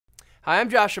Hi,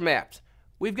 I'm Joshua Mapt.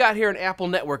 We've got here an Apple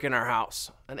network in our house.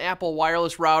 An Apple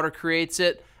wireless router creates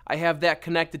it. I have that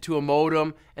connected to a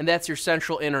modem, and that's your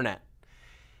central internet.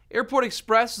 Airport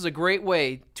Express is a great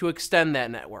way to extend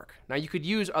that network. Now, you could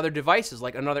use other devices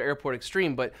like another Airport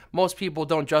Extreme, but most people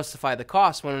don't justify the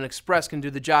cost when an Express can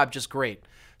do the job just great.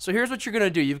 So here's what you're going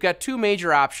to do. You've got two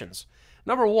major options.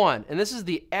 Number one, and this is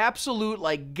the absolute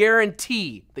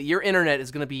guarantee that your internet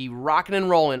is going to be rocking and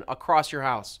rolling across your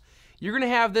house. You're going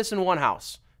to have this in one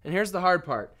house. And here's the hard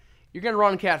part. You're going to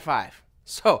run Cat 5.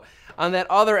 So on that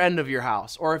other end of your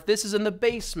house, or if this is in the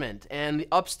basement and the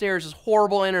upstairs is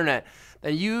horrible internet,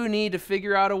 then you need to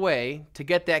figure out a way to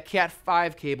get that Cat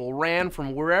 5 cable ran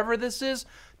from wherever this is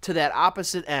to that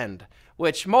opposite end,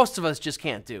 which most of us just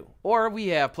can't do. Or we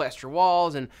have plaster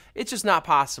walls and it's just not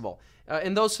possible.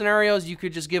 In those scenarios, you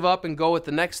could just give up and go with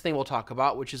the next thing we'll talk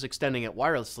about, which is extending it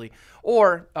wirelessly.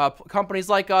 Or companies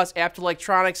like us, Apt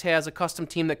Electronics has a custom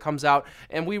team that comes out,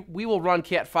 and we will run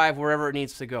Cat 5 wherever it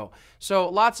needs to go. So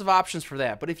lots of options for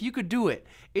that. But if you could do it,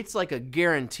 it's like a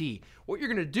guarantee. What you're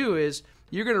going to do is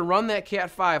you're going to run that Cat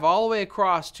 5 all the way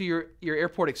across to your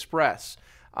Airport Express.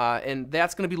 And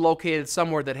that's going to be located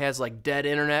somewhere that has like dead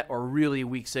internet or really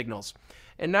weak signals.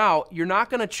 And now you're not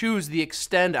going to choose the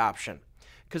extend option,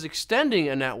 because extending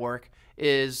a network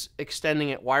is extending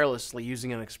it wirelessly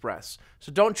using an Express.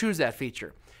 So don't choose that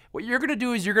feature. What you're going to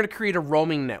do is you're going to create a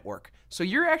roaming network. So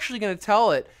you're actually going to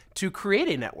tell it to create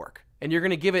a network, and you're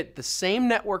going to give it the same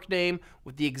network name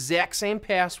with the exact same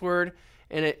password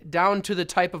and it down to the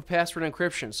type of password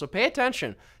encryption. So pay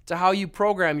attention to how you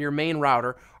program your main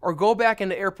router, or go back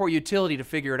into Airport Utility to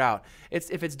figure it out.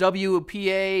 If it's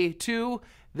WPA2,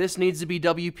 this needs to be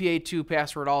WPA2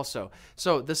 password also.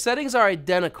 So the settings are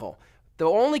identical. The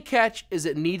only catch is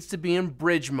it needs to be in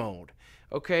bridge mode.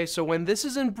 Okay, so when this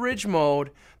is in bridge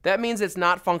mode, that means it's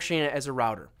not functioning as a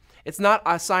router. It's not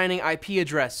assigning IP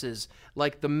addresses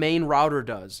like the main router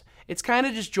does. It's kind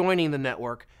of just joining the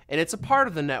network, and it's a part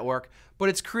of the network, but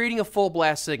it's creating a full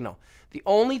blast signal. The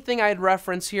only thing I'd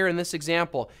reference here in this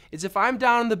example is if I'm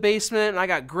down in the basement and I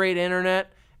got great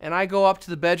internet, and I go up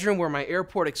to the bedroom where my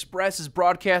Airport Express is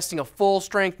broadcasting a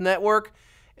full-strength network,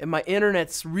 and my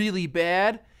internet's really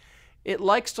bad, it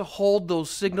likes to hold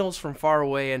those signals from far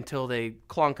away until they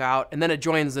clunk out, and then it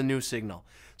joins the new signal.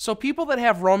 So people that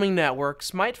have roaming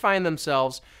networks might find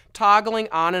themselves toggling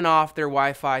on and off their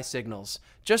Wi-Fi signals,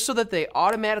 just so that they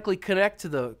automatically connect to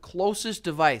the closest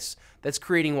device that's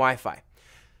creating Wi-Fi.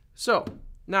 So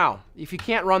now, if you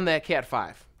can't run that Cat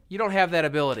 5, you don't have that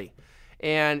ability,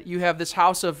 and you have this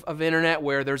house of internet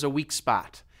where there's a weak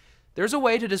spot, there's a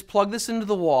way to just plug this into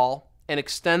the wall and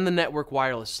extend the network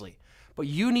wirelessly. But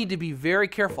you need to be very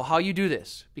careful how you do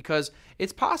this, because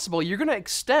it's possible you're going to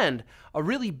extend a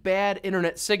really bad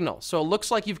internet signal. So it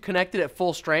looks like you've connected at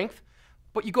full strength,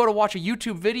 but you go to watch a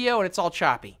YouTube video and it's all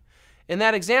choppy. In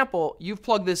that example, you've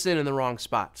plugged this in the wrong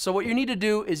spot. So what you need to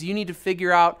do is you need to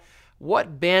figure out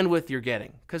what bandwidth you're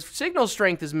getting, because signal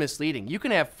strength is misleading. You can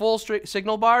have full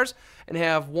signal bars and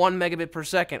have 1 megabit per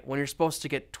second when you're supposed to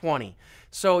get 20.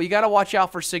 So you got to watch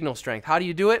out for signal strength. How do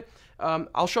you do it?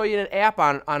 I'll show you an app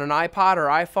on an iPod or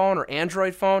iPhone or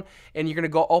Android phone, and you're going to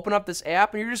go open up this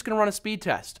app and you're just going to run a speed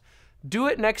test. Do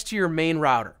it next to your main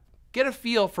router. Get a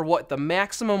feel for what the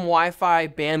maximum Wi-Fi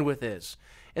bandwidth is.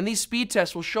 And these speed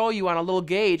tests will show you on a little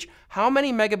gauge how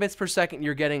many megabits per second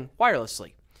you're getting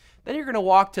wirelessly. Then you're going to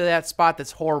walk to that spot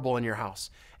that's horrible in your house,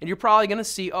 and you're probably going to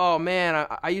see, oh man,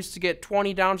 I used to get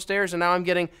 20 downstairs and now I'm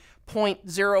getting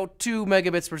 0.02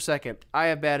 megabits per second. I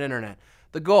have bad internet.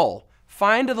 The goal,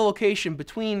 find the location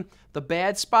between the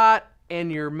bad spot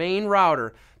and your main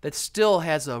router that still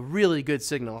has a really good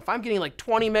signal. If I'm getting like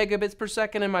 20 megabits per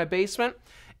second in my basement,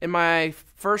 in my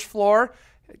first floor,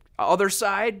 other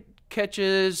side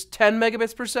catches 10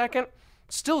 megabits per second,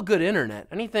 still good internet.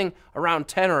 Anything around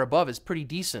 10 or above is pretty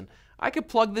decent. I could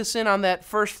plug this in on that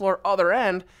first floor other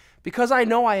end because I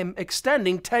know I am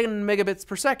extending 10 megabits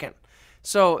per second.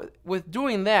 So with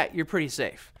doing that, you're pretty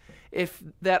safe. If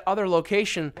that other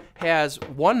location has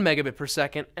 1 megabit per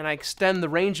second and I extend the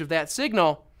range of that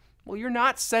signal, well, you're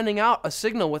not sending out a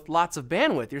signal with lots of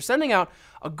bandwidth. You're sending out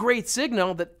a great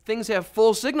signal that things have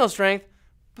full signal strength,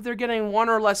 but they're getting 1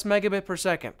 or less megabit per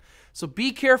second. So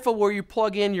be careful where you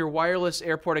plug in your wireless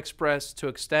Airport Express to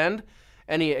extend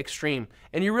any Extreme.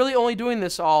 And you're really only doing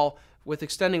this all with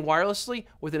extending wirelessly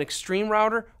with an Extreme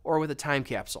router or with a time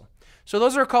capsule. So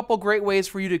those are a couple great ways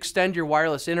for you to extend your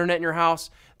wireless internet in your house.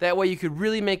 That way you could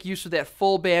really make use of that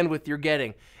full bandwidth you're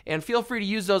getting. And feel free to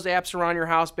use those apps around your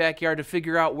house backyard to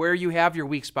figure out where you have your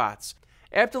weak spots.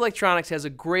 Apt Electronics has a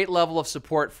great level of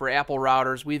support for Apple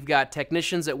routers. We've got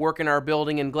technicians that work in our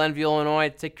building in Glenville, Illinois,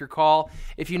 to take your call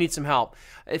if you need some help.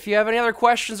 If you have any other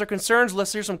questions or concerns,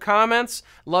 let's hear some comments.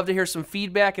 Love to hear some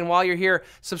feedback, and while you're here,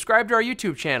 subscribe to our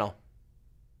YouTube channel.